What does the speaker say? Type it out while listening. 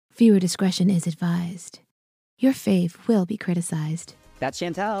Viewer discretion is advised. Your fave will be criticized. That's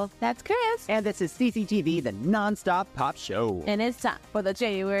Chantel. That's Chris. And this is CCTV, the non-stop pop show. And it's time for the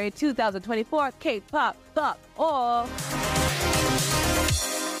January 2024 K-Pop Pop Off.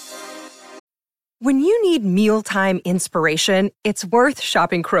 When you need mealtime inspiration, it's worth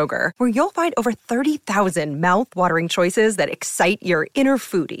shopping Kroger, where you'll find over 30,000 mouth-watering choices that excite your inner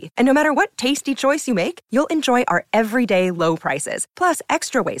foodie. And no matter what tasty choice you make, you'll enjoy our everyday low prices, plus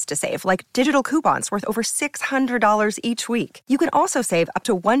extra ways to save, like digital coupons worth over $600 each week. You can also save up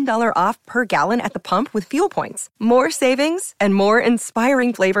to $1 off per gallon at the pump with fuel points. More savings and more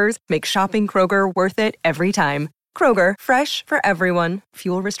inspiring flavors make shopping Kroger worth it every time. Kroger, fresh for everyone.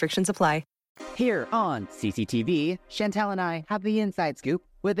 Fuel restrictions apply. Here on CCTV, Chantel and I have the inside scoop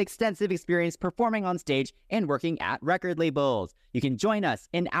with extensive experience performing on stage and working at record labels. You can join us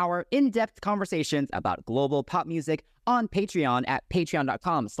in our in-depth conversations about global pop music on Patreon at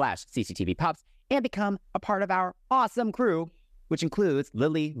patreon.com/cctvpops and become a part of our awesome crew, which includes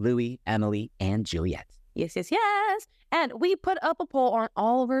Lily, Louie, Emily, and Juliet. Yes. And we put up a poll on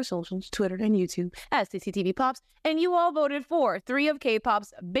all of our socials, Twitter and YouTube, as CCTV Pops, and you all voted for 3 of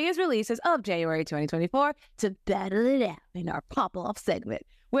K-pop's biggest releases of January 2024 to battle it out in our pop-off segment,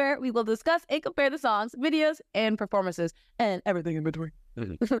 where we will discuss and compare the songs, videos, and performances, and everything in between.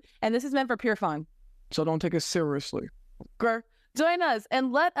 And this is meant for pure fun, so don't take it seriously. Okay. Join us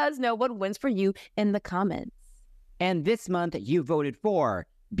and let us know what wins for you in the comments. And this month, you voted for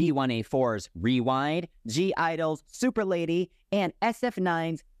B1A4's Rewind, G-I-DLE's Super Lady, and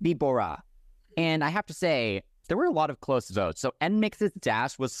SF9's BIBORA. And I have to say, there were a lot of close votes. So NMIX's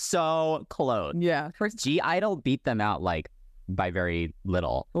Dash was so close. Yeah. First, G-I-DLE beat them out by very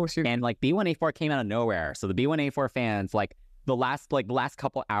little. Oh, shoot. And B1A4 came out of nowhere. So the B1A4 fans, the last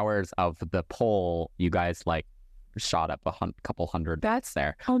couple hours of the poll, you guys shot up a couple hundred. That's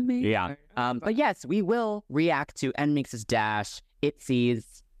there. Amazing. Yeah. But yes, we will react to NMIX's Dash.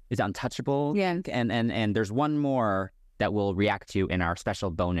 ITZY's is Untouchable. Yeah. And there's one more that we'll react to in our special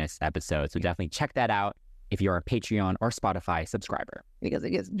bonus episode. So definitely check that out if you're a Patreon or Spotify subscriber. Because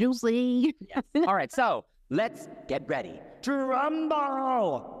it gets juicy. Yes. All right, so let's get ready to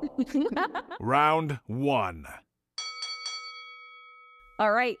rumble. Round 1.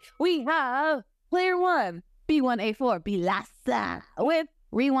 All right, we have player 1, B1A4, Bilasa, with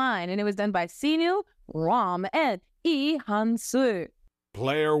Rewind. And it was done by Sinu, Ram, and Lee Han-soo.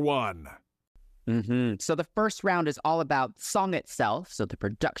 Player 1. So the first round is all about the song itself. So the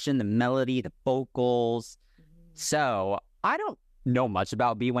production, the melody, the vocals. So I don't know much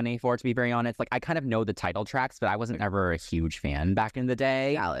about B1A4, to be very honest. I kind of know the title tracks, but I wasn't ever a huge fan back in the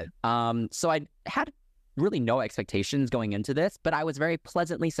day. Valid. So I had really no expectations going into this, but I was very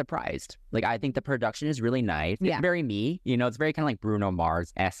pleasantly surprised. I think the production is really nice. Yeah. It's very me. It's very kind of like Bruno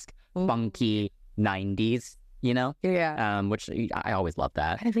Mars-esque, funky 90s. Yeah. Which I always love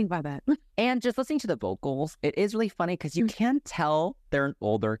that. I didn't think about that. And just listening to the vocals, it is really funny because you can tell they're an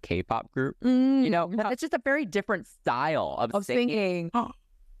older K-pop group. It's just a very different style of singing.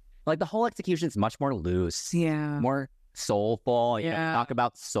 The whole execution is much more loose. Yeah. More soulful. Yeah. Talk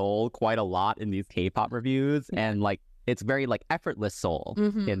about soul quite a lot in these K-pop reviews. And it's very effortless soul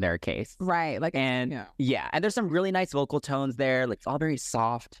in their case. Right. And there's some really nice vocal tones there. It's all very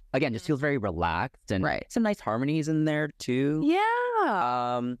soft. Again, just feels very relaxed and some nice harmonies in there too. Yeah.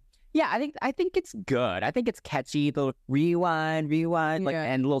 I think it's good. I think it's catchy. The rewind, and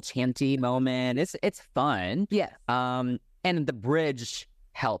a little chanty moment. It's fun. Yes. And the bridge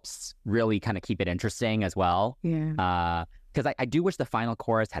helps really kind of keep it interesting as well. Yeah. Because I do wish the final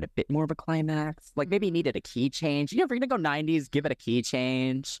chorus had a bit more of a climax. Maybe needed a key change. If you're going to go 90s, give it a key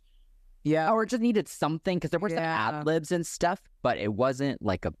change. Yeah. Or just needed something, because there were some ad-libs and stuff, but it wasn't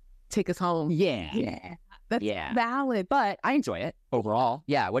a... Take us home. Yeah. That's valid. But I enjoy it overall.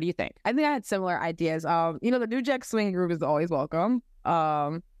 Yeah, what do you think? I think I had similar ideas. The New Jack Swing group is always welcome.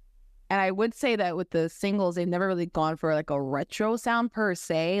 And I would say that with the singles, they've never really gone for a retro sound per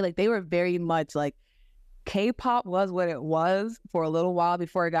se. They were very much K-pop was what it was for a little while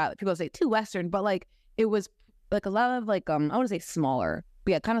before it got, people say, too Western, but it was a lot of I want to say smaller,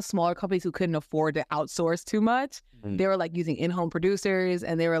 but kind of smaller companies who couldn't afford to outsource too much. They were using in-home producers,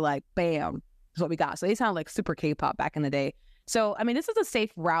 and they were bam, this is what we got. So they sound super K-pop back in the day. So, I mean, this is a safe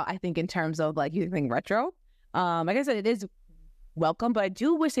route, I think, in terms of using retro. Like I said, it is welcome, but I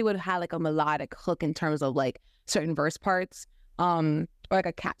do wish they would have had a melodic hook in terms of certain verse parts. Or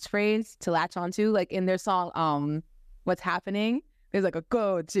a catchphrase to latch onto, in their song, What's Happening. There's a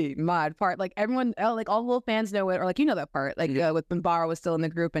Goji mod part. Everyone, all the little fans know it, or that part. With when BIBORA was still in the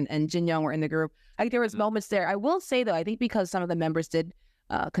group and Jin Young were in the group. There was moments there. I will say though, I think because some of the members did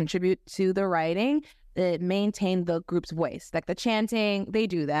contribute to the writing. It maintained the group's voice. Like the chanting, they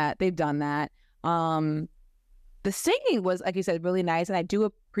do that. They've done that. The singing was, like you said, really nice. And I do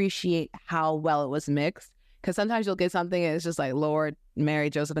appreciate how well it was mixed. Because sometimes you'll get something and it's just like, Lord, Mary,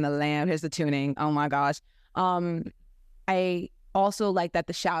 Joseph, and the Lamb. Here's the tuning. Oh my gosh. I also like that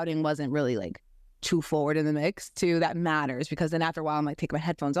the shouting wasn't really like too forward in the mix too. That matters because then after a while I'm like taking my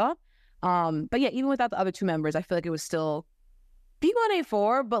headphones off. But yeah, even without the other two members, I feel like it was still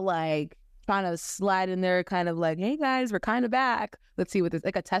B1A4, but like trying to slide in there kind of like, hey guys, we're kind of back. Let's see what this,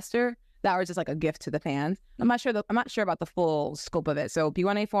 like a tester. That was just like a gift to the fans. I'm not sure about the full scope of it. So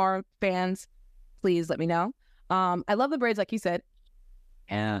B1A4 fans, please let me know. I love the braids, like you said.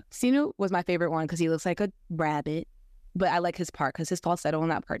 Yeah. Sinu was my favorite one because he looks like a rabbit, but I like his part because his falsetto on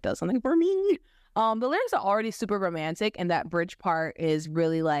that part does something for me. The lyrics are already super romantic, and that bridge part is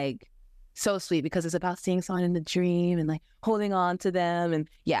really like so sweet because it's about seeing someone in the dream and like holding on to them, and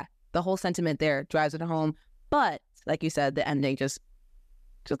yeah, the whole sentiment there drives it home. But like you said, the ending just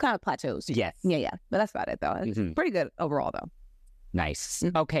kind of plateaus. Yes. Yeah. But that's about it though. It's pretty good overall though. Nice.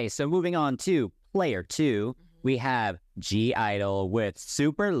 Okay, so moving on to player 2, we have I-DLE with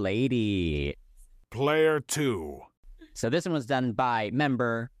Super Lady. Player 2. So this one was done by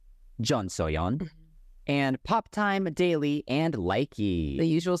member John Soyeon and Pop Time, Daily, and Likey. The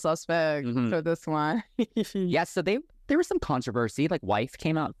usual suspect for this one. Yes, so there was some controversy. Like Wife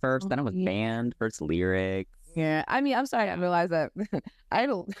came out first, then it was banned for its lyrics. Yeah, I mean, I'm sorry I realized that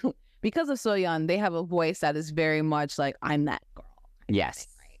Idol, because of Soyeon, they have a voice that is very much like, I'm that girl. Yes.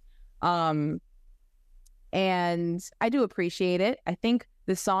 And I do appreciate it. I think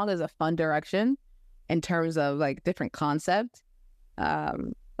this song is a fun direction in terms of like different concept.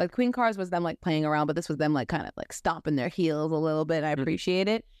 Like Queen Cars was them like playing around, but this was them like kind of like stomping their heels a little bit. I appreciate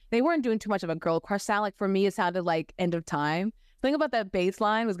it. They weren't doing too much of a girl crush sound. Like for me, it sounded like End of Time. The thing about that bass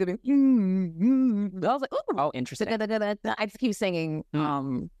line was giving. I was like, ooh. Oh, interesting. I just keep singing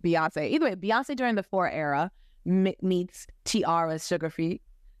Beyonce. Either way, Beyonce during the 4 era meets Tiara's Sugar Free.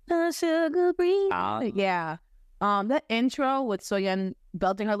 Sugar Free. Yeah. That intro with Soyeon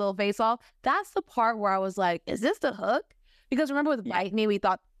belting her little face off, that's the part where I was like, is this the hook? Because remember with Bite Me, we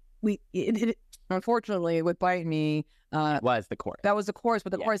thought unfortunately with Bite Me, it was the chorus. That was the chorus,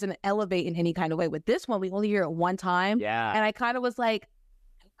 but the chorus didn't elevate in any kind of way. With this one, we only hear it one time. Yeah. And I kind of was like,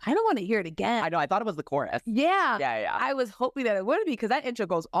 I don't want to hear it again. I know. I thought it was the chorus. Yeah. Yeah. I was hoping that it would be because that intro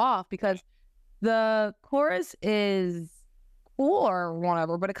goes off because the chorus is cool or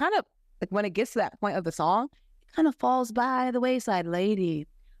whatever, but it kind of, like when it gets to that point of the song, it kind of falls by the wayside. Lady.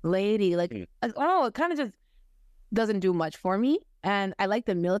 Like, I don't know, it kind of just doesn't do much for me. And I like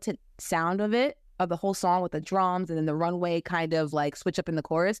the militant sound of it, of the whole song with the drums and then the runway kind of like switch up in the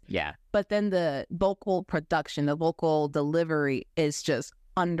chorus. Yeah. But then the vocal production, the vocal delivery is just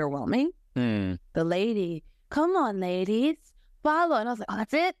underwhelming. The lady, come on, ladies, follow. And I was like, oh,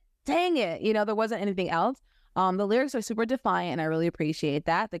 that's it? Dang it. You know, there wasn't anything else. The lyrics are super defiant, and I really appreciate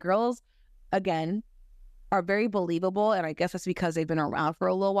that. The girls, again, are very believable, and I guess that's because they've been around for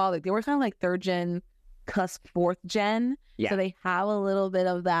a little while. Like they were kind of like 3rd gen, cusp 4th gen. Yeah. So they have a little bit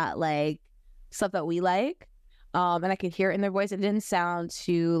of that like stuff that we like. And I could hear it in their voice. It didn't sound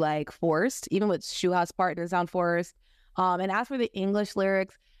too like forced. Even with Shuha's part, it didn't sound forced. And as for the English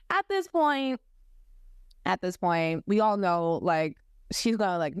lyrics, at this point, we all know like she's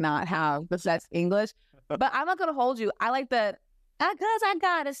gonna like not have the best English. But I'm not gonna hold you. I like that because I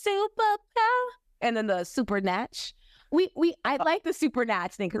got a superpower, and then the super natch. I like the super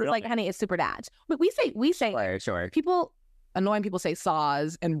natch thing because it's like, honey, it's super natch. But we say Sure. Annoying people say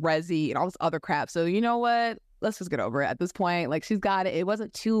saws and resi and all this other crap. So you know what? Let's just get over it at this point. Like she's got it. It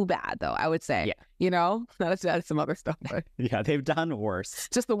wasn't too bad though, I would say. Yeah. You know, not as bad as some other stuff, but Yeah, they've done worse.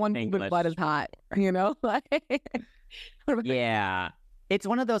 just the one with blood is hot. You know, like Yeah. It's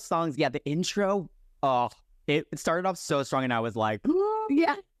one of those songs. Yeah, the intro. Oh, it started off so strong, and I was like,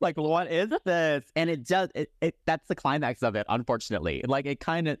 yeah. like, what is this? And it does. It that's the climax of it. Unfortunately, like it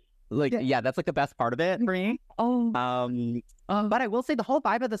kind of like that's like the best part of it for me. But I will say the whole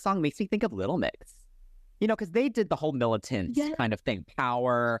vibe of the song makes me think of Little Mix. You know, because they did the whole militant kind of thing,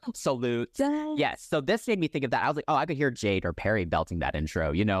 power, salutes. Yes. So this made me think of that. I was like, oh, I could hear Jade or Perry belting that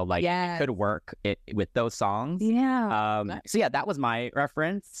intro. You know, like it could work with those songs. Yeah. So yeah, that was my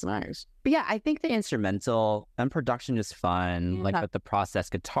reference. Nice. But yeah, I think the instrumental and production is fun. Like with the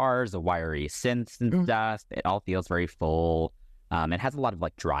processed guitars, the wiry synths and stuff. It all feels very full. It has a lot of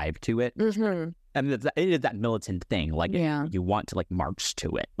like drive to it. And it is that militant thing. Like you want to like march to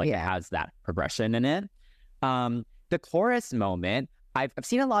it. Like it has that progression in it. The chorus moment, I've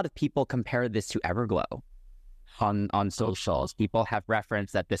seen a lot of people compare this to Everglow. on socials. People have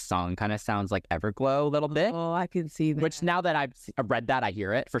referenced that this song kind of sounds like Everglow a little bit. Oh, I can see that. Which now that I've read that, I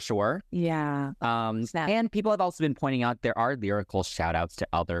hear it for sure. Yeah. And people have also been pointing out there are lyrical shout outs to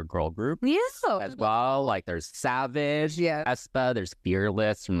other girl groups as well. Like there's Savage, Espa, there's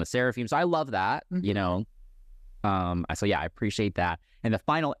Fearless from the Seraphim. So I love that, you know. So yeah, I appreciate that. And the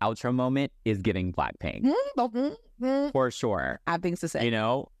final outro moment is giving Blackpink. For sure. I have things to say. You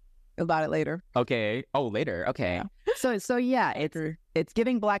know? About it later. Okay. Oh, later. Okay. Yeah. So yeah, it's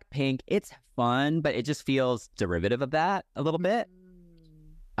giving Blackpink. It's fun, but it just feels derivative of that a little bit.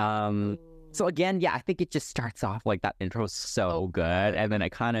 So again, yeah, I think it just starts off like that intro is so good, and then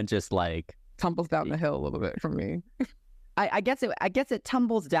it kind of just like tumbles down the hill a little bit for me. I guess it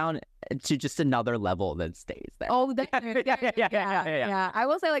tumbles down to just another level that stays there. Oh, yeah. I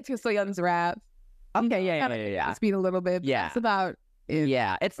will say like to Soyeon's rap. Okay, yeah. Speed a little bit. Yeah, it's about.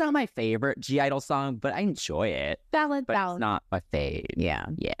 Yeah, it's not my favorite G-Idol song, but I enjoy it. Balance. It's not my fave. Yeah.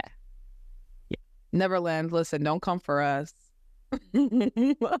 Neverland, listen, don't come for us.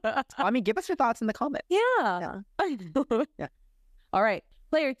 I mean, give us your thoughts in the comments. Yeah. All right.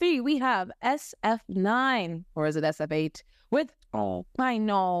 Player 3, we have SF9, or is it SF8? With, I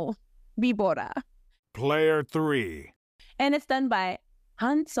know, BIBORA. Player 3. And it's done by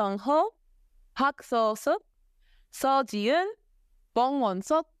Han Sung-ho, Park So-suk, Seo Ji-eun, Bong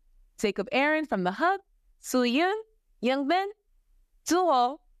Won-suk, Jacob Aaron from The Hub, Soo-yoon, Youngbin,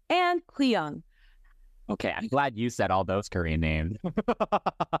 Jewel, and Hyeon. Okay, I'm glad you said all those Korean names.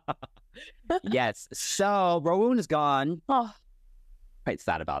 Yes, so Rowoon is gone. Oh, quite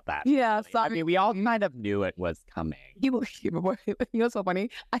sad about that. Yeah, sorry. I mean, we all kind of knew it was coming. You know what's so funny?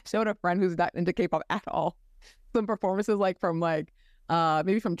 I showed a friend who's not into K-pop at all some performances from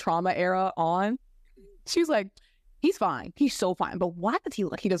maybe from Trauma era on. She's like, he's fine. He's so fine. But why does he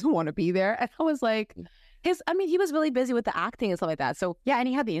he doesn't want to be there? And I was like, he was really busy with the acting and stuff like that. So yeah, and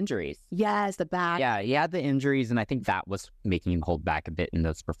he had the injuries. Yes, the back. Yeah, he had the injuries, and I think that was making him hold back a bit in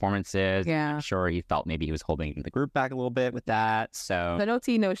those performances. Yeah. I'm sure he felt maybe he was holding the group back a little bit with that. So no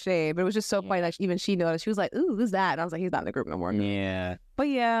tea, no shade. But it was just so funny. Like even she noticed. She was like, "Ooh, who's that?" And I was like, "He's not in the group no more." Yeah. But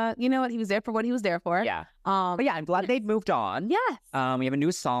yeah, you know what? He was there for what he was there for. Yeah. But yeah, I'm glad they've moved on. Yes. We have a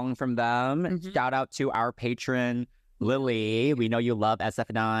new song from them. Shout out to our patron Lily. We know you love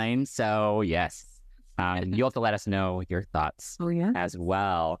SF9, so yes. You'll have to let us know your thoughts as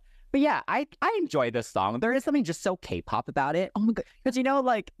well. But yeah, I enjoy this song. There is something just so K-pop about it. Oh my god.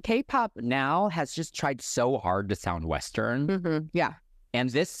 Because K-pop now has just tried so hard to sound Western. Yeah. And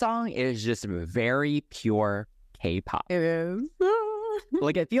this song is just very pure K-pop. It is.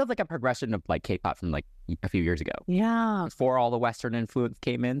 It feels like a progression of K-pop from a few years ago. Yeah. Before all the Western influence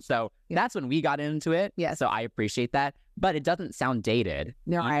came in. So that's when we got into it. Yeah. So I appreciate that. But it doesn't sound dated.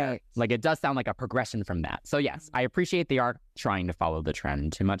 No, it does sound like a progression from that. So yes, I appreciate they aren't trying to follow the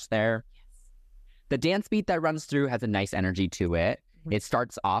trend too much there. Yes. The dance beat that runs through has a nice energy to it. It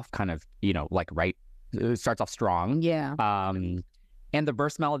starts off kind of, it starts off strong. Yeah. And the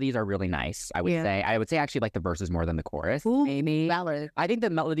verse melodies are really nice, I would say. I would say actually like the verses more than the chorus. Ooh, maybe. Valid. I think the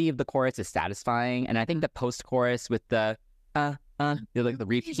melody of the chorus is satisfying. And I think the post-chorus with the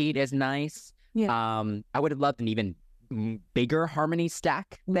repeat is nice. Yeah. I would have loved an even bigger harmony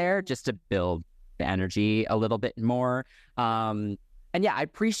stack there just to build the energy a little bit more. And yeah, I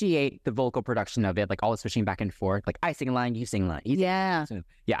appreciate the vocal production of it, all the switching back and forth. I sing a line, you sing a line. Yeah.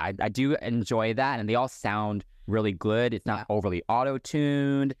 Yeah, I do enjoy that. And they all sound really good. It's not overly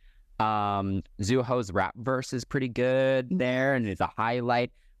auto-tuned. Zuho's rap verse is pretty good there, and it's a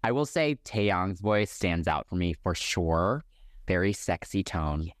highlight. I will say Taeyong's voice stands out for me for sure. Very sexy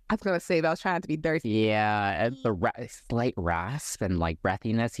tone. I was going to say that. I was trying to be dirty. Yeah, and the slight rasp and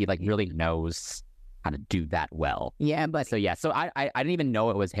breathiness, he really knows how to do that well. Yeah, but so I didn't even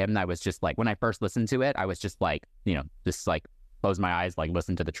know it was him. I was just when I first listened to it, I was just close my eyes,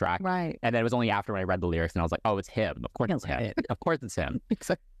 listen to the track. Right. And then it was only after when I read the lyrics and I was like, oh, it's him. Of course it's him. Of course it's him.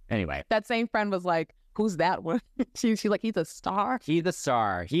 Anyway. That same friend was like, who's that one? She's like, he's a star. He's a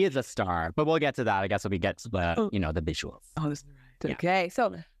star. He is a star. But we'll get to that, I guess, when we get to the, the visuals. Oh, this is right. Yeah. Okay.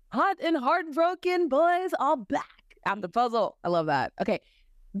 So hot and heartbroken boys all back at the puzzle. I love that. Okay.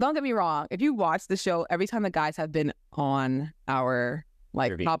 Don't get me wrong. If you watch the show, every time the guys have been on our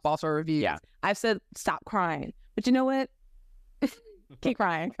Pop Boss or reviews, I've said, stop crying. But you know what? Keep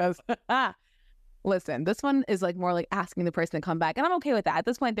crying because listen, this one is more asking the person to come back, and I'm okay with that. At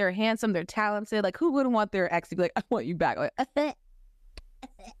this point, they're handsome, they're talented. Who wouldn't want their ex to be I want you back?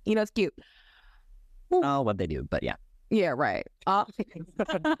 It's cute. Oh, what they do, but yeah. Yeah, right.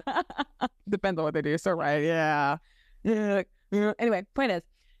 Depends on what they do. So right, yeah. Anyway, point is,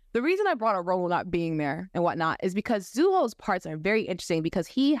 the reason I brought up Roll not being there and whatnot is because Zuho's parts are very interesting because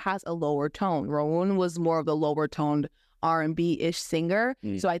he has a lower tone. Rowan was more of the lower toned R&B-ish singer.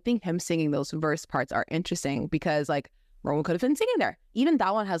 So I think him singing those verse parts are interesting because like Rowan could have been singing there. Even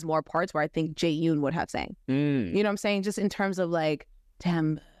that one has more parts where I think Jae-yoon would have sang. You know what I'm saying? Just in terms of like,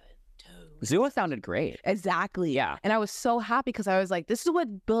 damn. Zuho sounded great. Exactly. Yeah. And I was so happy because I was like, this is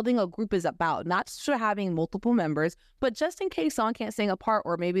what building a group is about. Not just for having multiple members, but just in case someone can't sing a part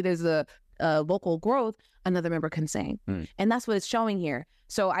or maybe there's a vocal growth, another member can sing. And that's what it's showing here.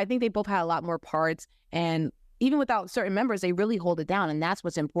 So I think they both had a lot more parts. And even without certain members, they really hold it down. And that's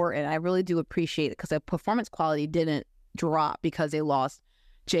what's important. I really do appreciate it because the performance quality didn't drop because they lost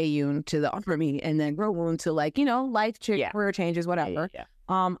Jae-yoon to the army and then Rowoon to like, you know, career changes, whatever.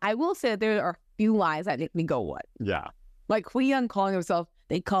 I will say that there are a few lines that make me go, what? Yeah. Like Hwee-young calling himself,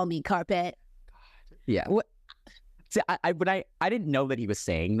 they call me carpet. Yeah. What? See, I didn't know that he was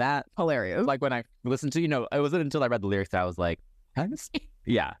saying that. Hilarious. Like when I listened to, you know, it wasn't until I read the lyrics that I was like,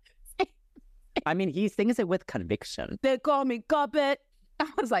 yeah. I mean, he sings it with conviction. They call me carpet. I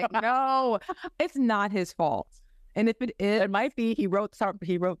was like, no, it's not his fault. And if it is, it might be he's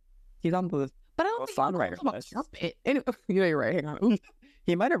on the but I don't think songwriter. Carpet. Anyway, you're right. Hang on.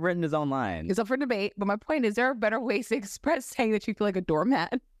 He might have written his own line. It's up for debate. But my point is, there are better ways to express saying that you feel like a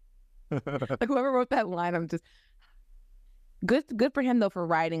doormat. Like whoever wrote that line, I'm just good for him though for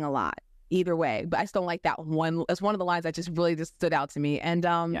writing a lot. Either way, but I just don't like that one. That's one of the lines that just really just stood out to me. And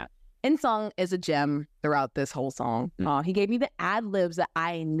In Song is a gem throughout this whole song. He gave me the ad libs that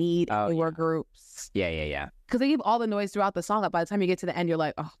I need in your groups. Yeah. Because they give all the noise throughout the song. By the time you get to the end, you're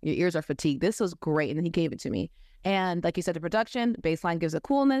like, oh, your ears are fatigued. This was great. And then he gave it to me. And like you said, the production, the bass line gives a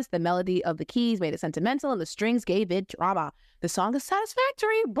coolness. The melody of the keys made it sentimental. And the strings gave it drama. The song is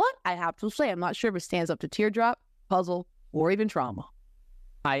satisfactory, but I have to say, I'm not sure if it stands up to Teardrop, Puzzle, or even Trauma.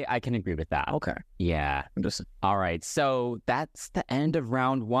 I can agree with that. Okay. Yeah. All right. So that's the end of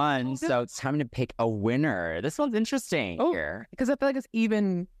round one. So it's time to pick a winner. This one's interesting here. Because I feel like it's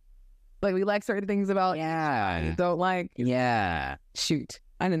even, like we like certain things about don't like. Yeah. Shoot.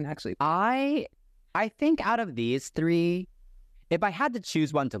 I didn't actually. I think out of these three, if I had to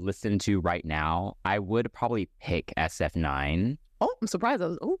choose one to listen to right now, I would probably pick SF9. Oh, I'm surprised.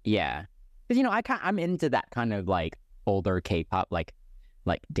 Yeah. Because, you know, I'm into that kind of like older K-pop, like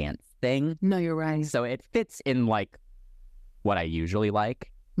dance thing. No, you're right. So it fits in like what I usually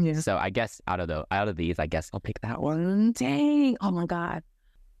like. Yeah. So I guess out of these, I guess I'll pick that one. Dang. Oh my God.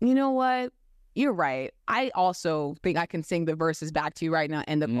 You know what? You're right. I also think I can sing the verses back to you right now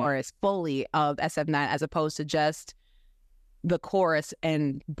and the chorus fully of SF9 as opposed to just the chorus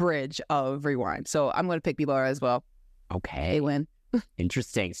and bridge of Rewind. So I'm going to pick BIBORA as well. Okay. They win.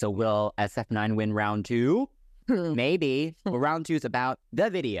 Interesting. So will SF9 win round two? Maybe. Well, round two is about the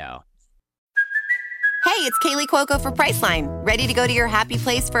video. Hey, it's Kaylee Cuoco for Priceline. Ready to go to your happy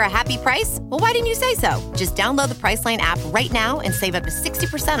place for a happy price? Well, why didn't you say so? Just download the Priceline app right now and save up to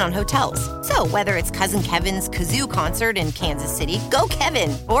 60% on hotels. So whether it's Cousin Kevin's Kazoo Concert in Kansas City, go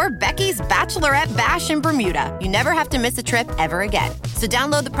Kevin, or Becky's Bachelorette Bash in Bermuda, you never have to miss a trip ever again. So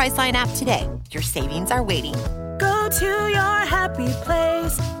download the Priceline app today. Your savings are waiting. Go to your happy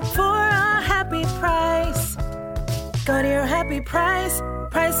place for a happy price. Go to your happy price,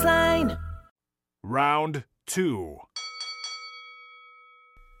 Priceline. Round two.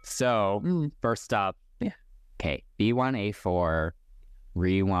 So, first up, okay, B1A4,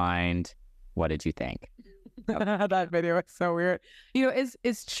 Rewind. What did you think? That video is so weird. You know,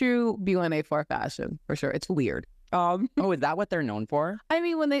 it's true B1A4 fashion, for sure. It's weird. Oh, is that what they're known for? I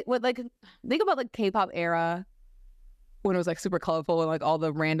mean, think about like K-pop era, when it was like super colorful and like all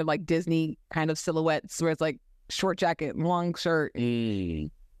the random like Disney kind of silhouettes where it's like short jacket, long shirt.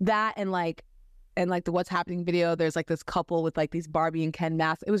 That and the What's Happening video, there's like this couple with like these Barbie and Ken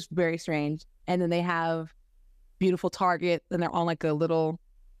masks. It was very strange. And then they have Beautiful Target and they're on like a little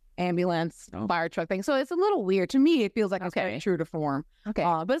ambulance fire truck thing. So it's a little weird. To me, it feels like it's very true to form. Okay.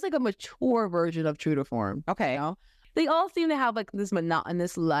 But it's like a mature version of true to form. Okay. You know? They all seem to have like this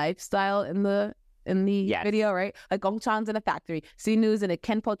monotonous lifestyle in the video, right? Like Gongchang's in a factory, Sinu's in a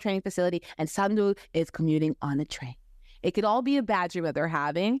Kenpo training facility, and Sandu is commuting on a train. It could all be a bad dream that they're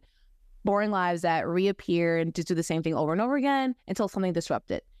having. Boring lives that reappear and just do the same thing over and over again until something disrupts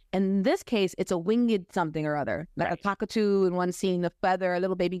it. In this case, it's a winged something or other, like a cockatoo in one scene, a feather, a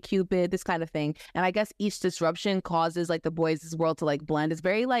little baby cupid, this kind of thing. And I guess each disruption causes like the boys' world to like blend. It's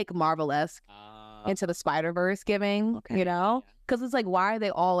very like Marvel-esque into the Spider-Verse giving, you know? Because it's like, why are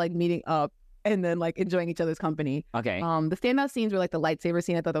they all like meeting up and then like enjoying each other's company. Okay. The standout scenes were like the lightsaber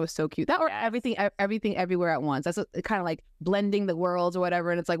scene. I thought that was so cute. That or everything everywhere at once. That's kind of like blending the worlds or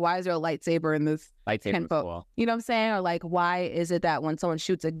whatever. And it's like, why is there a lightsaber in this? Lightsaber cool. You know what I'm saying? Or like, why is it that when someone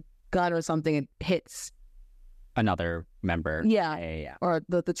shoots a gun or something, it hits another member? Yeah. Or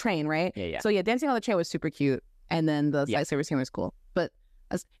the train, right? Yeah. So yeah, dancing on the train was super cute, and then the lightsaber scene was cool. But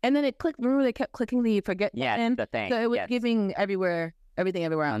and then it clicked. Remember, they kept clicking the forget button. The thing. So it was giving everything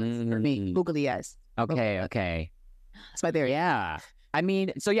everywhere else for me. Googly eyes. Okay. That's my theory. Yeah. I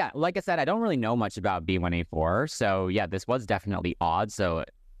mean, so yeah, like I said, I don't really know much about B1A4. So yeah, this was definitely odd. So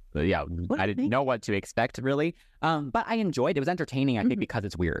yeah, I didn't know what to expect really. But I enjoyed it. It was entertaining, I think, because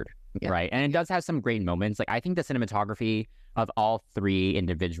it's weird. Right. And it does have some great moments. Like I think the cinematography of all three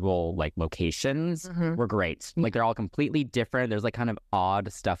individual like locations were great. Like they're all completely different. There's like kind of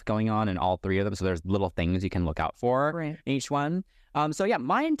odd stuff going on in all three of them. So there's little things you can look out for in each one. So yeah,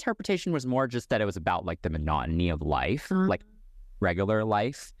 my interpretation was more just that it was about like the monotony of life, like regular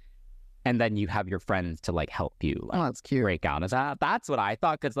life. And then you have your friends to like help you like, that's cute. break out of that. That's what I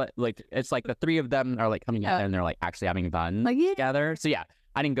thought. Cause like it's like the three of them are like coming together and they're like actually having fun together. So yeah,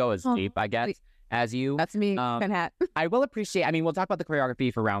 I didn't go as deep, I guess, as you. That's me. I will appreciate, I mean, we'll talk about the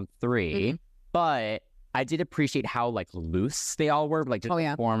choreography for round 3, but I did appreciate how like loose they all were, like just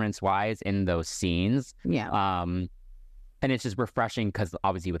performance wise in those scenes. Yeah. And it's just refreshing because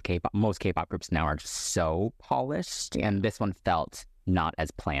obviously with K-pop, most K-pop groups now are just so polished, and this one felt not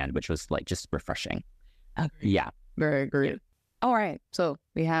as planned, which was like just refreshing. Yeah. Very agreed. All right. So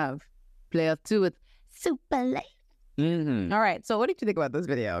we have player 2 with Super Late. All right. So what did you think about this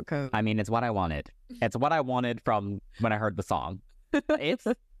video? I mean, it's what I wanted. It's what I wanted from when I heard the song. It's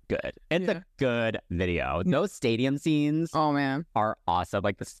good. It's a good video. Those stadium scenes are awesome.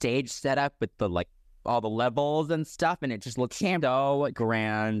 Like the stage setup with the like all the levels and stuff, and it just looks so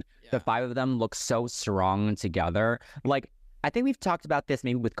grand. The 5 of them look so strong together. Like I think we've talked about this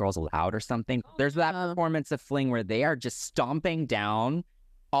maybe with Girls Aloud or something. There's that performance of Fling where they are just stomping down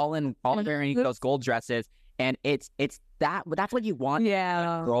all wearing those gold dresses, and it's that's what you want in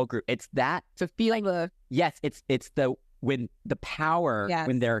a girl group. It's that to feel it's the when the power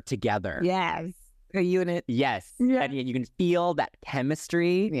when they're together. A unit. And you can feel that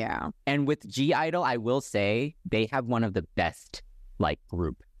chemistry. And with G-I-DLE, I will say they have one of the best like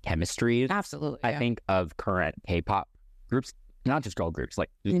group chemistries. Absolutely. I think of current K-pop groups, not just girl groups, like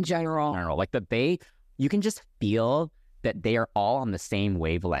in general. Like you can just feel that they are all on the same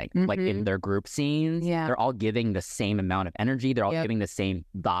wavelength, like in their group scenes. They're all giving the same amount of energy. They're all giving the same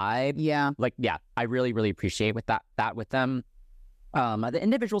vibe. Like, I really, really appreciate that with them. The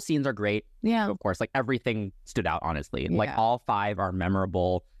individual scenes are great. Of course, like everything stood out, honestly. Like all 5 are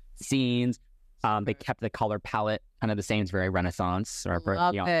memorable scenes. They kept the color palette kind of the same. It's very Renaissance, or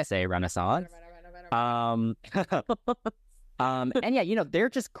say Renaissance. And yeah, they're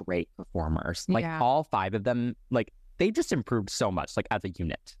just great performers. Like all 5 of them, like they just improved so much, like as a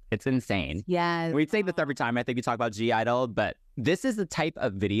unit. It's insane. We say this every time I think we talk about G-I-DLE, but this is the type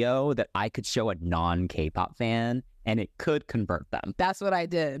of video that I could show a non-K-pop fan and it could convert them. That's what I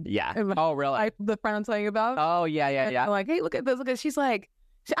did. Oh, really? The friend I'm telling you about. Oh, yeah. I'm like, hey, look at this. Look at. She's like,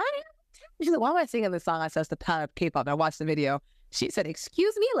 she's like, why am I singing this song? I said, it's the power of K-pop. I watched the video. She said,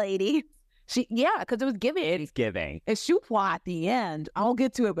 excuse me, lady. Because it was giving. It's giving. And Shupwa at the end, I'll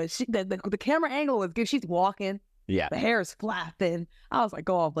get to it, but the camera angle was good. She's walking. The hair is flapping. I was like,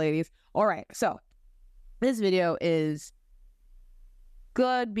 go off, ladies. All right. So this video is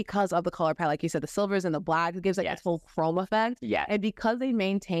good because of the color palette. Like you said, the silvers and the black, it gives like this whole chrome effect. And because they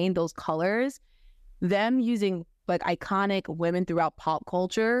maintain those colors, them using like iconic women throughout pop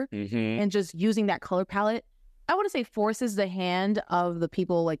culture and just using that color palette, I want to say forces the hand of the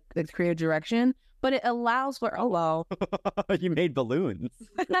people like the creative direction, but it allows for you made balloons.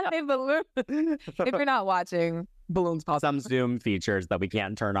 I made balloons. If you're not watching, balloons pop. Some Zoom features that we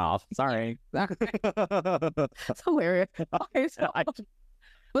can't turn off. Sorry. It's hilarious. Okay, so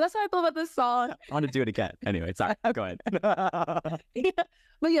well, that's how I feel about this song. I want to do it again. Anyway, sorry. Go ahead. But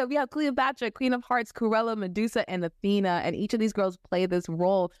yeah, we have Cleopatra, Queen of Hearts, Cruella, Medusa, and Athena, and each of these girls play this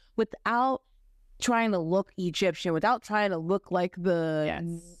role without trying to look Egyptian, without trying to look like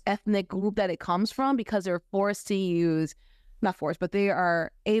the ethnic group that it comes from, because they're forced to use, not forced, but they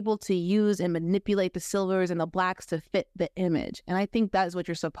are able to use and manipulate the silvers and the blacks to fit the image. And I think that is what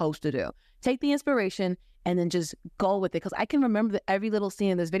you're supposed to do. Take the inspiration and then just go with it. Because I can remember every little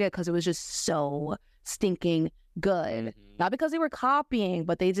scene in this video because it was just so stinking good. Not because they were copying,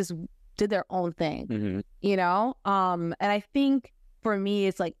 but they just did their own thing, you know? And I think for me,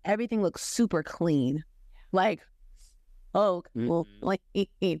 it's like everything looks super clean. Like oh, well, like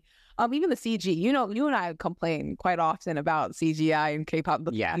even the CG. You know, you and I complain quite often about CGI and K-pop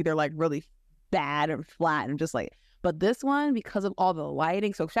looking either like really bad or flat and just like. But this one, because of all the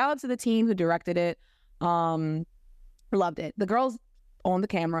lighting, so shout out to the team who directed it. Loved it. The girls on the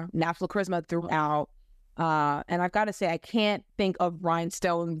camera, natural charisma throughout. And I've got to say, I can't think of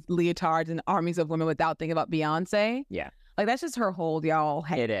rhinestone leotards and armies of women without thinking about Beyonce. Yeah. Like, that's just her hold, y'all.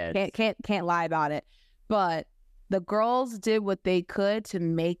 It is. Can't lie about it. But the girls did what they could to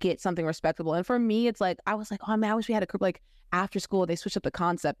make it something respectable. And for me, it's like, I was like, oh man, I wish we had a group like after school. They switched up the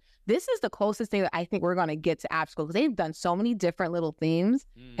concept. This is the closest thing that I think we're going to get to after school, because they've done so many different little themes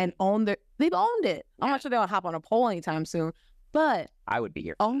and they've owned it. I'm not sure they'll hop on a poll anytime soon, but I would be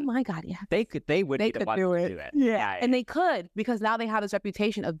here. Oh my God, yeah. They would be the ones to do it. Yeah. And they could, because now they have this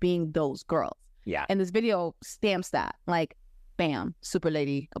reputation of being those girls. Yeah. And this video stamps that. Like, bam, Super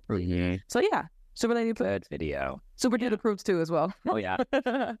Lady approved. So yeah, Super Lady approved. Good video. Super Dude approved too as well. Oh yeah.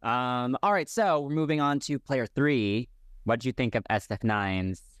 All right, so we're moving on to player 3. What did you think of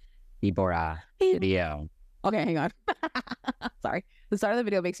SF9's BIBORA video? Okay, hang on. Sorry. The start of the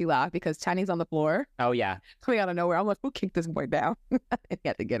video makes you laugh because Chinese on the floor. Oh yeah. Coming out of nowhere. I'm like, who kicked this boy down? He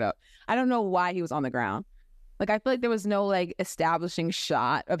had to get up. I don't know why he was on the ground. Like, I feel like there was no like establishing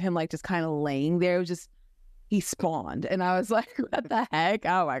shot of him like just kind of laying there. It was just, he spawned. And I was like, what the heck?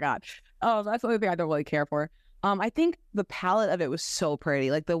 Oh my God. Oh, that's the only thing I don't really care for. I think the palette of it was so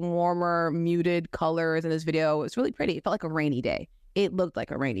pretty. Like, the warmer, muted colors in this video was really pretty. It felt like a rainy day. It looked like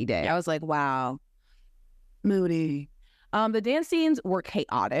a rainy day. I was like, wow, moody. The dance scenes were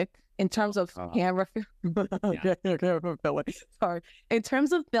chaotic in terms of camera. Sorry. In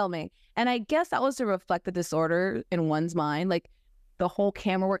terms of filming. And I guess that was to reflect the disorder in one's mind. Like, the whole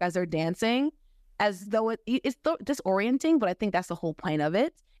camera work as they're dancing, as though it's disorienting, but I think that's the whole point of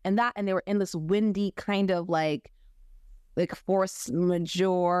it. And they were in this windy kind of like force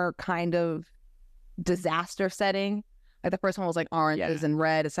majeure kind of disaster setting. Like, the first one was like oranges and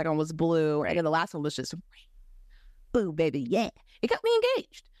red. The second one was blue. And then the last one was just, boo, baby, yeah. It got me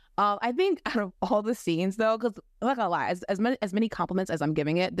engaged. I think out of all the scenes, though, because I'm not gonna lie, as many compliments as I'm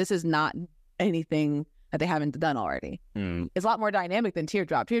giving it, this is not anything that they haven't done already. It's a lot more dynamic than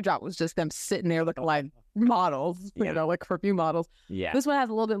Teardrop. Teardrop was just them sitting there looking like models, you know, like perfume models. Yeah. This one has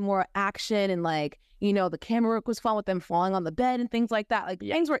a little bit more action and, like, you know, the camera work was fun with them falling on the bed and things like that. Like,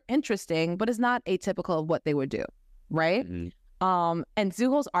 things were interesting, but it's not atypical of what they would do, right? And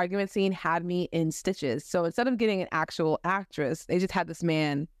Zuho's argument scene had me in stitches. So instead of getting an actual actress, they just had this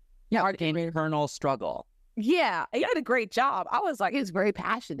man. Yeah, internal struggle. Yeah, he did a great job. I was like, he was very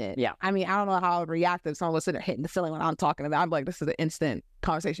passionate. Yeah. I mean, I don't know how I would react if someone was sitting there hitting the ceiling when I'm talking about. I'm like, this is an instant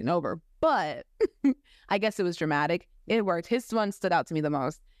conversation over. But I guess it was dramatic. It worked. His one stood out to me the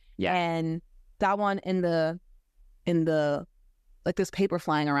most. Yeah. And that one in the like this paper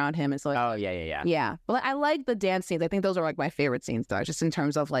flying around him. It's like, oh yeah. Yeah. But I like the dance scenes. I think those are like my favorite scenes, though, just in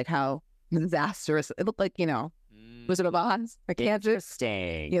terms of like how disastrous it looked. Like, you know, Wizard of Oz. I can't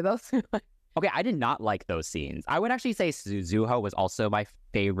Interesting. Yeah, those. Okay, I did not like those scenes. I would actually say Zuho was also my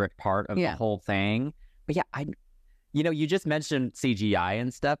favorite part of the whole thing. But yeah, you just mentioned CGI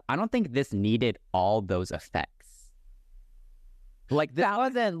and stuff. I don't think this needed all those effects. Like, that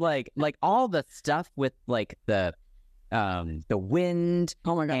wasn't like all the stuff with like the wind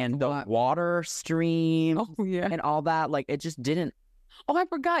and the water stream and all that. Like, it just didn't. Oh, I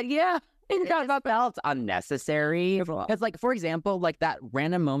forgot. Yeah. It felt unnecessary. Because, like, for example, like that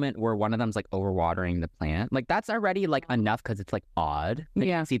random moment where one of them's like overwatering the plant, like that's already like enough because it's like odd. You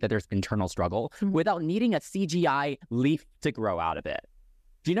can see that there's internal struggle without needing a CGI leaf to grow out of it.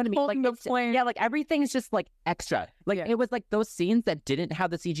 Do you know what I mean? Holding like the plant. Yeah, like everything's just like extra. Like it was like those scenes that didn't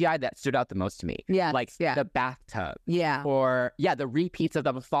have the CGI that stood out the most to me. Yeah, like the bathtub. Yeah, or the repeats of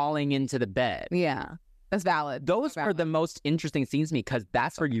them falling into the bed. Yeah. That's valid. Those were the most interesting scenes to me because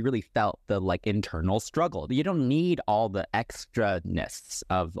that's where you really felt the like internal struggle. You don't need all the extraness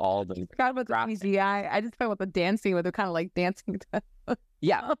of all the. I forgot about the CGI. I just forgot about the dancing where they're kind of like dancing.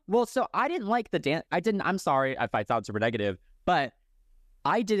 Yeah. Well, so I didn't like the dance. I'm sorry if I sound super negative, but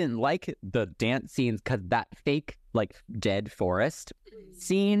I didn't like the dance scenes because that fake like dead forest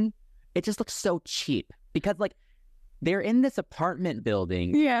scene, it just looks so cheap because like. They're in this apartment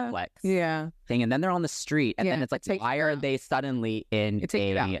building complex thing, and then they're on the street, and then it's like, why are they suddenly in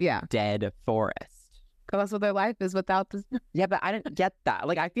a dead forest? Because that's what their life is without this. Yeah, but I didn't get that.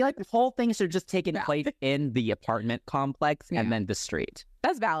 Like, I feel like the whole thing should have just taken place in the apartment complex and then the street.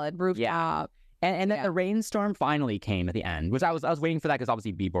 That's valid. Rooftop. Yeah. And then the rainstorm finally came at the end, which I was waiting for that because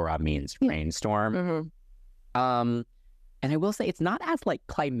obviously BIBORA means rainstorm. And I will say it's not as like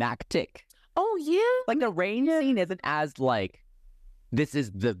climactic Oh yeah, Like the rain scene isn't as like, this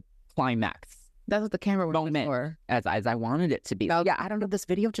is the climax that's what the camera was moment for. as I wanted it to be. Yeah, I don't know. This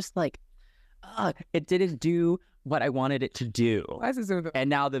video just like, it didn't do what I wanted it to do. Why is it zoomed? And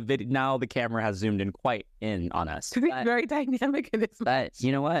now the camera has zoomed in quite in on us. It's very dynamic in this. But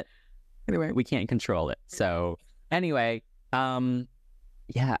you know what? Anyway, We can't control it. So anyway,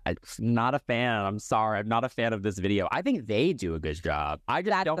 yeah, I'm not a fan. I'm sorry. I'm not a fan of this video. I think they do a good job. I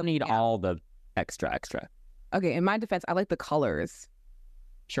just don't need all the extra. okay. In my defense, I like the colors.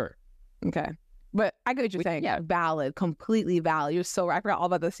 Sure. Okay. But I get what you're saying. yeah. Valid. Completely valid. You're so right. I forgot all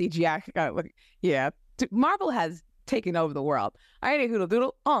about the CGI. Yeah. Marvel has taken over the world. I ain't hoodle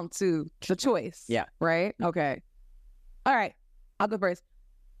doodle on to the choice. Yeah. Right? Okay. All right. I'll go first.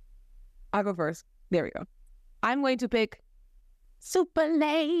 There we go. I'm going to pick Super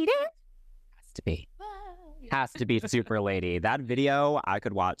Lady. Has to be Super Lady. That video I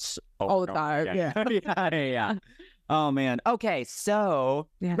could watch All the time. Yeah. yeah. Oh man. Okay, so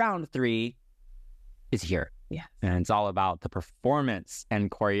round 3 is here. Yeah. And it's all about the performance and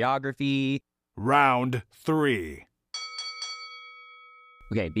choreography. Round 3.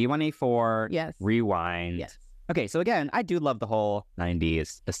 Okay, B1A4. Yes. Rewind. Yes. Okay, so again, I do love the whole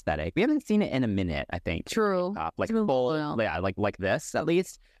 90s aesthetic. We haven't seen it in a minute, I think. True. Like True. full, Well. yeah, like this at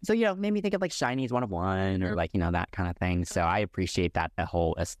least. So, made me think of like Shiny's 101 or like, that kind of thing. So I appreciate that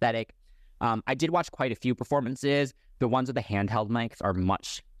whole aesthetic. I did watch quite a few performances. The ones with the handheld mics are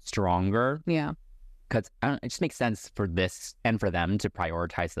much stronger. Yeah. Because it just makes sense for this and for them to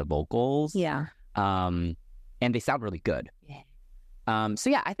prioritize the vocals. Yeah. And they sound really good. Yeah. So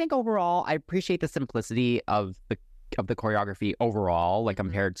yeah, I think overall, I appreciate the simplicity of the choreography overall, like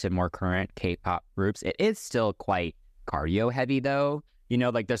compared to more current K-pop groups. It is still quite cardio heavy though.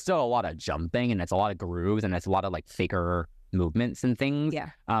 Like there's still a lot of jumping and it's a lot of grooves and it's a lot of like faker movements and things.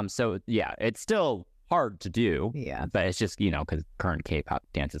 Yeah. So yeah, it's still hard to do. Yeah. But it's just, because current K-pop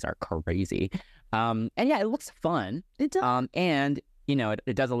dances are crazy. And yeah, it looks fun. It does. And,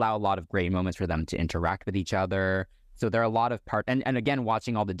 it does allow a lot of great moments for them to interact with each other. So there are a lot of and again,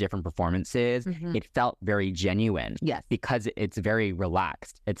 watching all the different performances, it felt very genuine. Yes. Because it's very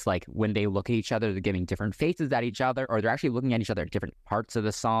relaxed. It's like when they look at each other, they're giving different faces at each other, or they're actually looking at each other at different parts of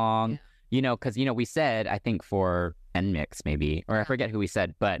the song. Because, we said, I think for NMIX maybe, or I forget who we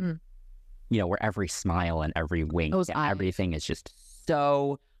said, but, where every smile and every wink and everything is just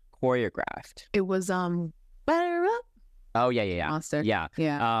so choreographed. It was, Butter Up. Oh, yeah. Monster. Yeah.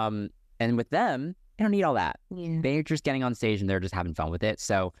 Yeah. And with them, they don't need all that. Yeah. They're just getting on stage and they're just having fun with it.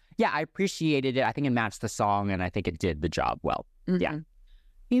 So, yeah, I appreciated it. I think it matched the song and I think it did the job well. Mm-hmm. Yeah.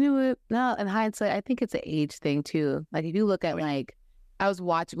 You know what? No, in hindsight, I think it's an age thing too. Like if you look at like,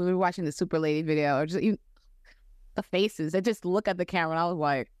 when we were watching the Super Lady video, or just the faces, they just look at the camera and I was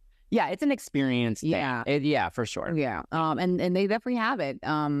like, yeah, it's an experience thing. Yeah. Yeah, for sure. Yeah. And they definitely have it.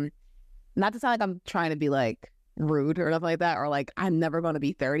 Not to sound like I'm trying to be like rude or nothing like that, or like I'm never going to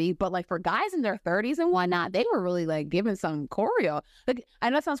be 30, but like for guys in their 30s and whatnot, they were really like giving some choreo. Like I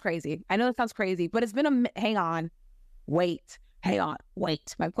know that sounds crazy, but it's been hang on, wait. My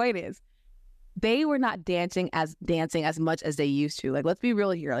point is, they were not dancing as much as they used to. Like, let's be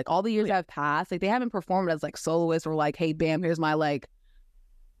real here. Like all the years that have passed, like they haven't performed as like soloists or like, hey, bam, here's my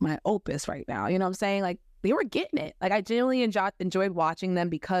opus right now. You know what I'm saying? Like they were getting it. Like I genuinely enjoyed watching them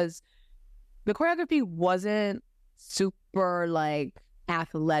because the choreography wasn't super like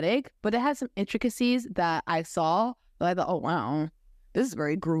athletic, but it had some intricacies that I saw that I thought, oh wow, this is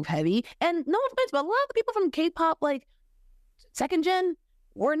very groove heavy. And no offense, but a lot of the people from K-pop, like second gen,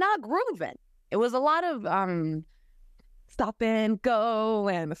 were not grooving. It was a lot of stop and go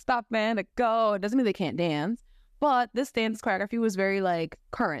and stop and go. It doesn't mean they can't dance, but this dance choreography was very like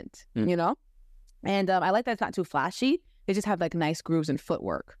current, you know? And I like that it's not too flashy. They just have like nice grooves and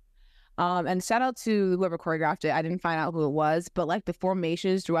footwork. And shout out to whoever choreographed it. I didn't find out who it was, but like the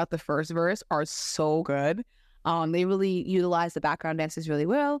formations throughout the first verse are so good. They really utilize the background dances really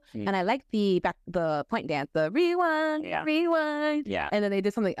well. And I like the point dance, the rewind, rewind. Yeah. And then they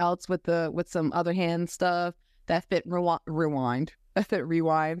did something else with some other hand stuff that fit rewind.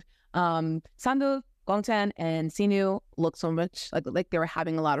 Sandu, Gongchan, and Sinu looked so much like they were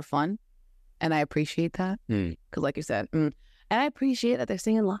having a lot of fun. And I appreciate that. Because like you said, and I appreciate that they're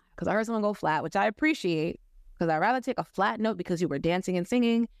singing live. Because I heard someone go flat, which I appreciate. Because I'd rather take a flat note because you were dancing and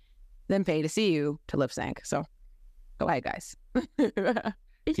singing than pay to see you to lip sync. So go ahead, guys.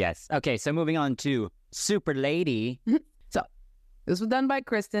 Yes. Okay, so moving on to Super Lady. So this was done by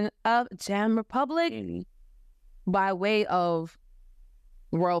Kristen of Jam Republic by way of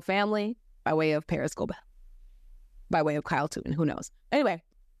Royal Family, by way of Paris Gobel, by way of Kyle Tootin, who knows. Anyway,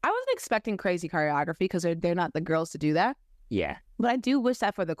 I wasn't expecting crazy choreography because they're not the girls to do that. Yeah. But I do wish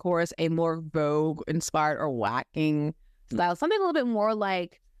that for the chorus, a more Vogue inspired or whacking style, something a little bit more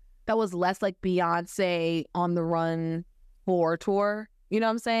like that was less like Beyonce on the Run 4 tour. You know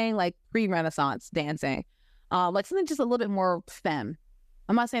what I'm saying? Like pre-Renaissance dancing. Like something just a little bit more femme.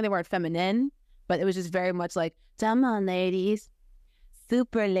 I'm not saying they weren't feminine, but it was just very much like, come on, ladies,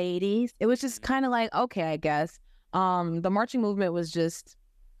 super ladies. It was just kind of like, okay, I guess. The marching movement was just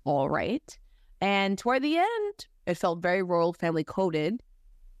all right. And toward the end, it felt very royal family coded.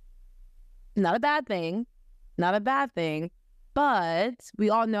 Not a bad thing. Not a bad thing. But we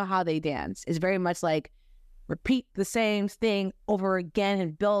all know how they dance. It's very much like repeat the same thing over again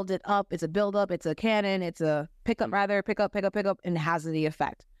and build it up. It's a build up. It's a canon. It's a pick up, and it has the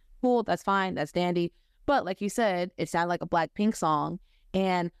effect. Cool. That's fine. That's dandy. But like you said, it sounded like a Blackpink song.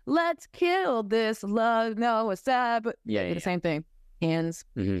 And let's kill this love. No, it's sad. But the same thing. Hands,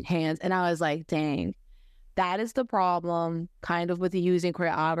 hands. And I was like, dang, that is the problem kind of with using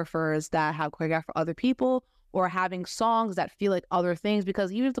choreographers that have choreographed for other people or having songs that feel like other things,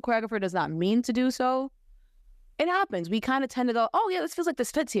 because even if the choreographer does not mean to do so, it happens. We kind of tend to go, oh yeah, this feels like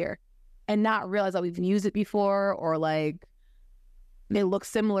this fits here, and not realize that we've used it before or like it looks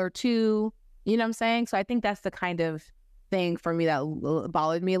similar to, you know what I'm saying? So I think that's the kind of thing for me that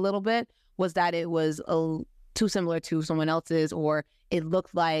bothered me a little bit, was that it was too similar to someone else's, or it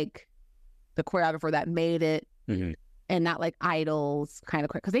looked like the choreographer that made it and not like idols kind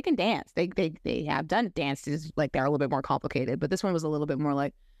of, because they can dance. They have done dances like they're a little bit more complicated, but this one was a little bit more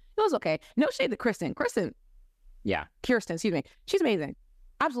like, it was okay. No shade to Kirsten, excuse me. She's amazing.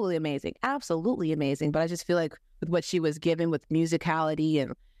 Absolutely amazing. Absolutely amazing. But I just feel like with what she was given with musicality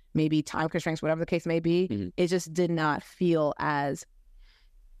and maybe time constraints, whatever the case may be, it just did not feel as,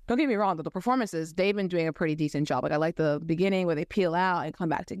 don't get me wrong, but the performances, they've been doing a pretty decent job. Like I like the beginning where they peel out and come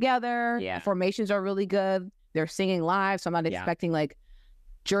back together. Yeah. The formations are really good. They're singing live, so I'm not expecting like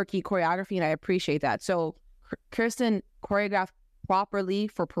jerky choreography, and I appreciate that. So Kirsten choreographed properly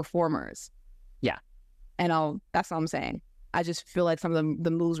for performers. Yeah. And that's what I'm saying. I just feel like some of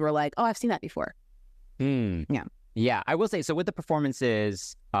the moves were like, oh, I've seen that before. Yeah. Yeah, I will say, so with the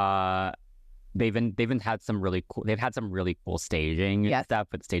performances, they've had some really cool staging stuff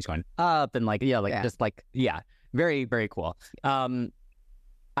with the stage going up and very, very cool.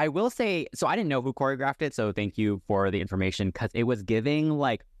 I will say, so I didn't know who choreographed it, so thank you for the information, because it was giving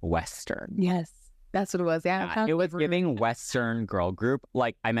like Western. Yes, that's what it was. Yeah, it was giving Western girl group.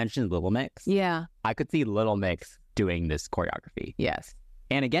 Like I mentioned Little Mix. Yeah. I could see Little Mix doing this choreography. Yes.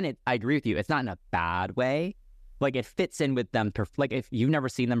 And again, I agree with you. It's not in a bad way. Like it fits in with them. Like if you've never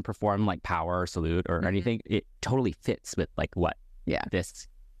seen them perform like Power or Salute or anything, it totally fits with like what this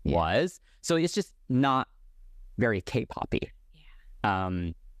was. So it's just not very K-poppy. Yeah.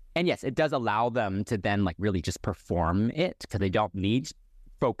 And yes, it does allow them to then like really just perform it, because they don't need to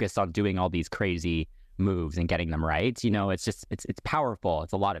focus on doing all these crazy moves and getting them right. You know, it's just, it's powerful.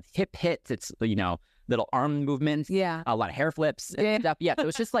 It's a lot of hip hits. It's, you know, little arm movements. Yeah. A lot of hair flips and stuff. Yeah. So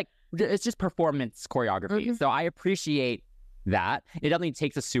it's just like, it's just performance choreography. So I appreciate that. It definitely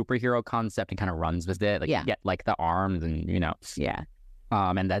takes a superhero concept and kind of runs with it. Like you get like the arms and, you know. Yeah.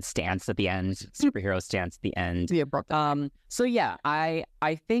 And that stance at the end, superhero stance at the end. Yeah. So yeah, I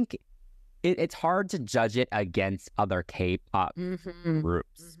think it's hard to judge it against other K-pop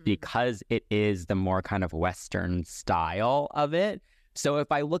groups because it is the more kind of Western style of it. So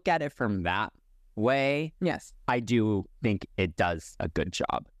if I look at it from that way, yes, I do think it does a good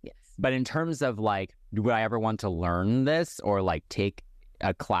job. Yes. But in terms of like, would I ever want to learn this or like take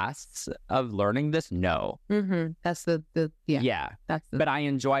a class of learning this? No. That's the that's the... But I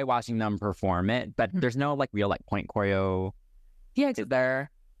enjoy watching them perform it. But there's no like real like point choreo. Yeah, is there?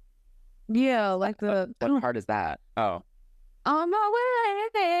 Yeah, like what part is that? Oh, on my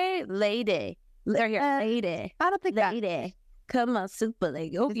way, lady. They're here, lady. I don't think lady. Come on, super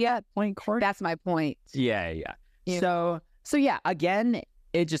lady. Oh yeah, point choreo. That's my point. Yeah. So yeah. Again,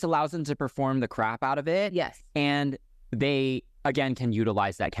 it just allows them to perform the crap out of it. Yes, and they again can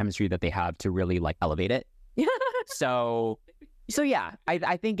utilize that chemistry that they have to really like elevate it. so yeah,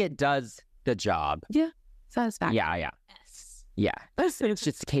 I think it does the job. Yeah, satisfaction. Yeah. Yeah, it's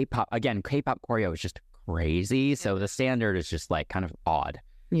just K-pop. Again, K-pop choreo is just crazy. So the standard is just like kind of odd.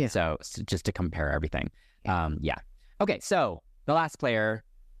 Yeah. So just to compare everything. Yeah. Okay, so the last player,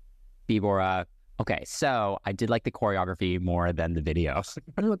 BIBORA. Okay, so I did like the choreography more than the video.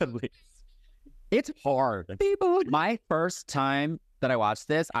 It's hard. My first time that I watched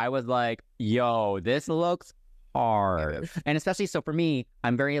this, I was like, yo, this looks hard. And especially, so for me,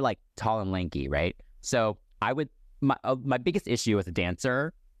 I'm very like tall and lanky, right? So I would, my biggest issue as a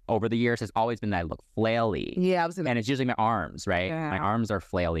dancer over the years has always been that I look flaily. Yeah, I was and it's usually my arms, right? Yeah. My arms are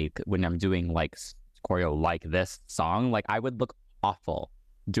flaily when I'm doing like choreo like this song. Like I would look awful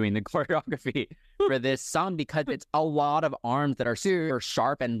doing the choreography for this song because it's a lot of arms that are super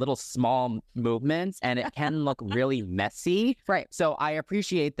sharp and little small movements, and it can look really messy. Right. So I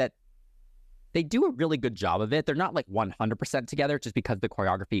appreciate that they do a really good job of it. They're not like 100% together just because the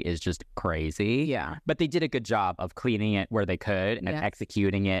choreography is just crazy. Yeah. But they did a good job of cleaning it where they could and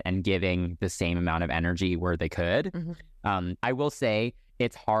executing it and giving the same amount of energy where they could. I will say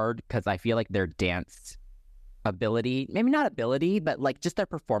it's hard because I feel like their dance ability, maybe not ability, but like just their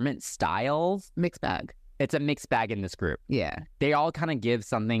performance styles. Mixed bag. It's a mixed bag in this group. Yeah. They all kind of give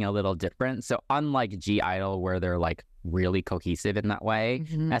something a little different. So unlike G-I-DLE where they're like really cohesive in that way,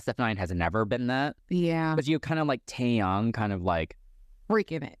 SF9 has never been that. Yeah. Because you kind of like Taeyong kind of like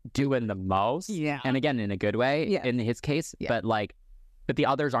freaking it, doing the most. Yeah. And again, in a good way in his case. Yeah. But the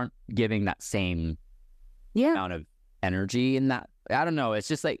others aren't giving that same amount of energy in that. I don't know. It's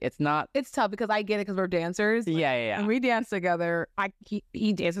just like, it's not. It's tough because I get it because we're dancers. Yeah. When we dance together,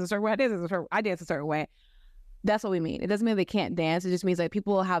 he dances a certain way, I dance a certain way. That's what we mean. It doesn't mean they can't dance. It just means like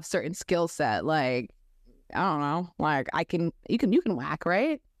people have certain skill set. Like, I don't know. Like you can whack,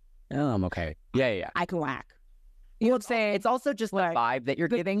 right? Oh, I'm okay. Yeah. I can whack. You would say it's also just the vibe that you're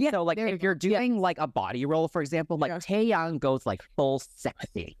giving. So like if you're doing like a body roll, for example, like Taeyong goes like full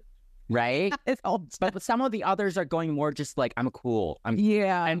sexy, right? But some of the others are going more just like I'm cool.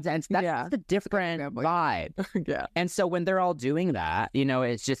 And that's the different vibe. And so when they're all doing that, you know,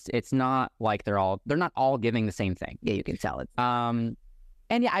 it's not like they're not all giving the same thing. Yeah, you can tell it.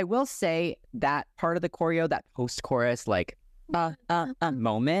 And yeah, I will say that part of the choreo, that post-chorus like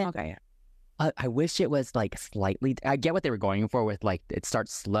moment. Okay. I wish it was like slightly. I get what they were going for with like it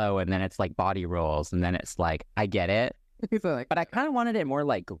starts slow and then it's like body rolls and then it's like I get it, but I kind of wanted it more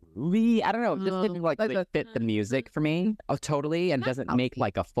like groovy. I don't know, it just didn't like fit the music for me. Oh, totally, and doesn't make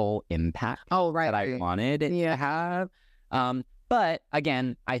like a full impact. That I wanted it to have. But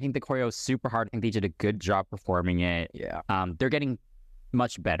again, I think the choreo is super hard. I think they did a good job performing it. Yeah. They're getting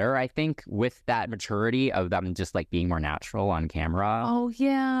much better, I think, with that maturity of them just like being more natural on camera. Oh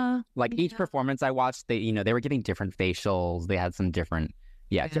yeah. Like each performance I watched, they were giving different facials. They had some different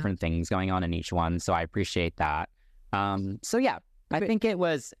things going on in each one. So I appreciate that. So yeah, I think it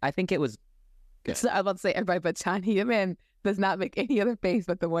was good. So I was about to say everybody but Johnny. The man does not make any other face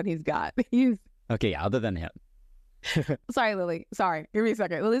but the one he's got. He's okay, other than him. Sorry, Lily. Sorry. Give me a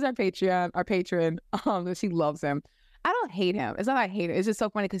second. Lily's our patron. She loves him. I don't hate him. It's not that I hate him. It's just so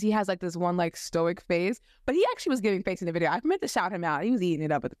funny because he has like this one like stoic face, but he actually was giving face in the video. I meant to shout him out. He was eating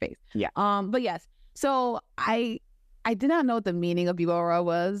it up with the face. Yeah. But yes. So I did not know what the meaning of BIBORA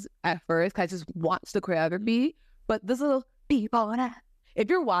was at first because I just watched the choreography. But this little BIBORA, if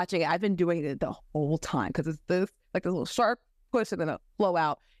you're watching it, I've been doing it the whole time because it's this little sharp push and then a flow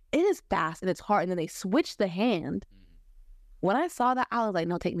out. It is fast and it's hard. And then they switch the hand. When I saw that, I was like,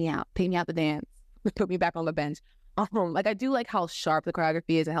 no, take me out the dance. Put me back on the bench. Like I do like how sharp the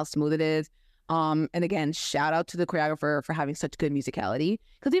choreography is and how smooth it is. And again, shout out to the choreographer for having such good musicality.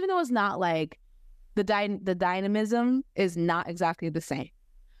 Because even though it's not like the dynamism is not exactly the same.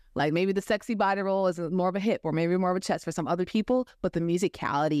 Like maybe the sexy body roll is more of a hip or maybe more of a chest for some other people, but the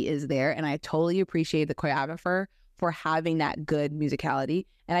musicality is there. And I totally appreciate the choreographer for having that good musicality.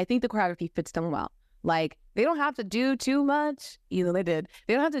 And I think the choreography fits them well. Like they don't have to do too much. Either they did.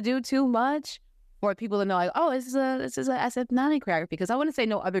 They don't have to do too much for people to know, like, oh, this is a SF9 choreography. Because I wouldn't say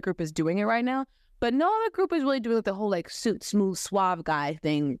no other group is doing it right now, but no other group is really doing like the whole like suit, smooth, suave guy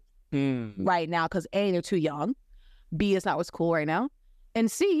thing right now. Because A, they're too young. B, it's not what's cool right now. And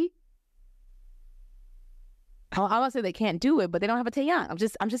C, I won't say they can't do it, but they don't have a Taeyong.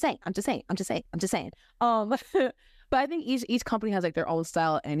 I'm just saying. But I think each company has like their own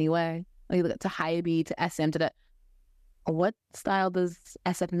style anyway. Like you look at to Hybe, to SM, to the what style does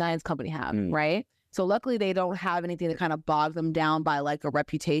SF9's company have, right? So luckily they don't have anything to kind of bog them down by like a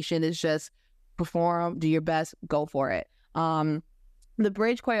reputation. It's just perform, do your best, go for it. The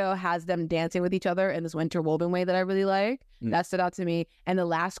bridge choreo has them dancing with each other in this interwoven way that I really like. That stood out to me. And the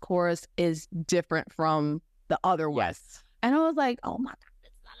last chorus is different from the other one. Yes. And I was like, oh my God.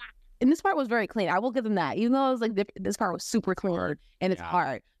 And this part was very clean. I will give them that. Even though it was like this part was super clean and it's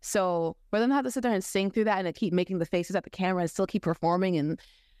hard. So for them to have to sit there and sing through that and to keep making the faces at the camera and still keep performing, and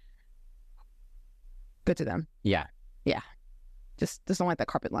good to them. Yeah. Just don't like that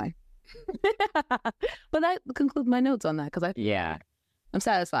carpet line. But that concludes my notes on that because I'm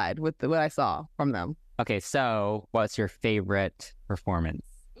satisfied with what I saw from them. Okay, so what's your favorite performance?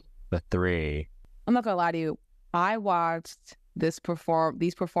 The three. I'm not gonna lie to you. I watched these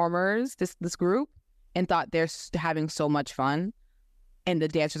performers, this group, and thought they're having so much fun, and the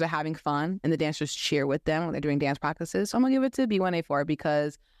dancers are having fun, and the dancers cheer with them when they're doing dance practices. So I'm gonna give it to B1A4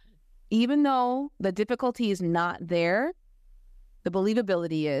 because even though the difficulty is not there, the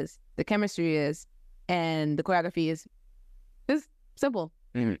believability is, the chemistry is, and the choreography is simple.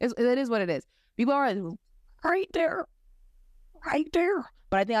 Mm-hmm. It is what it is. BIBORA is right there.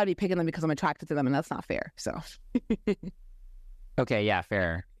 But I think I'd be picking them because I'm attracted to them, and that's not fair. So, okay, yeah,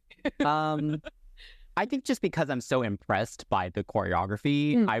 fair. I think just because I'm so impressed by the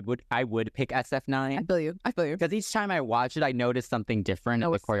choreography, I would pick SF9. I feel you. Because each time I watch it, I notice something different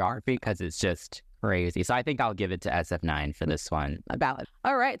in the choreography because it's just crazy. So I think I'll give it to SF9 for this one. Valid.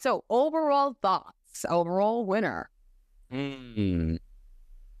 All right. So overall thoughts. Overall winner.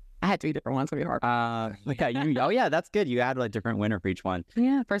 I had 3 different ones. It'll be hard. Yeah, that's good. You had a different winner for each one.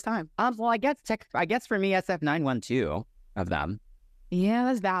 Yeah, first time. Well, I guess for me, SF9 won 2 of them. Yeah,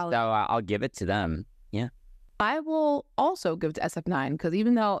 that's valid. So I'll give it to them. Yeah. I will also give it to SF9 because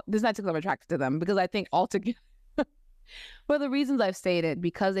even though this is not because I'm attracted to them, because I think altogether, for the reasons I've stated,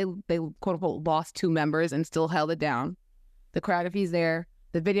 because they quote unquote lost 2 members and still held it down. The choreography's there.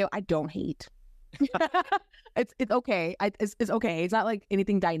 The video I don't hate. It's okay. It's okay. It's not like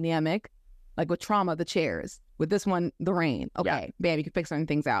anything dynamic, like with Trauma, the chairs. With this one, the rain. Okay, bam, you can fix certain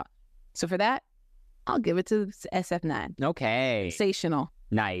things out. So for that, I'll give it to SF9. Okay. Sensational.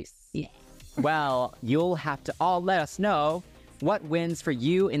 Nice. Yeah. Well, you'll have to all let us know what wins for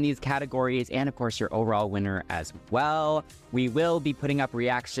you in these categories, and of course your overall winner as well. We will be putting up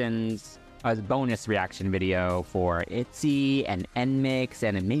reactions as a bonus reaction video for ITZY and NMIX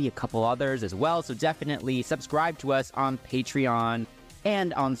and maybe a couple others as well. So definitely subscribe to us on Patreon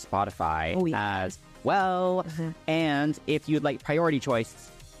and on Spotify as well. And if you'd like priority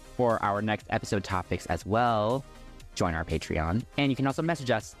choice for our next episode topics as well, join our Patreon. And you can also message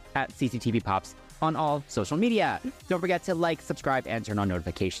us at CCTV Pops on all social media. Don't forget to like, subscribe, and turn on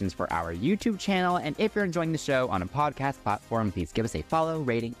notifications for our YouTube channel. And if you're enjoying the show on a podcast platform, please give us a follow,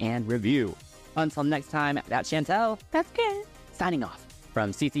 rating, and review. Until next time, that's Chantel. That's good. Signing off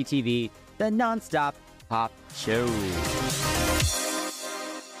from CCTV, the nonstop pop show.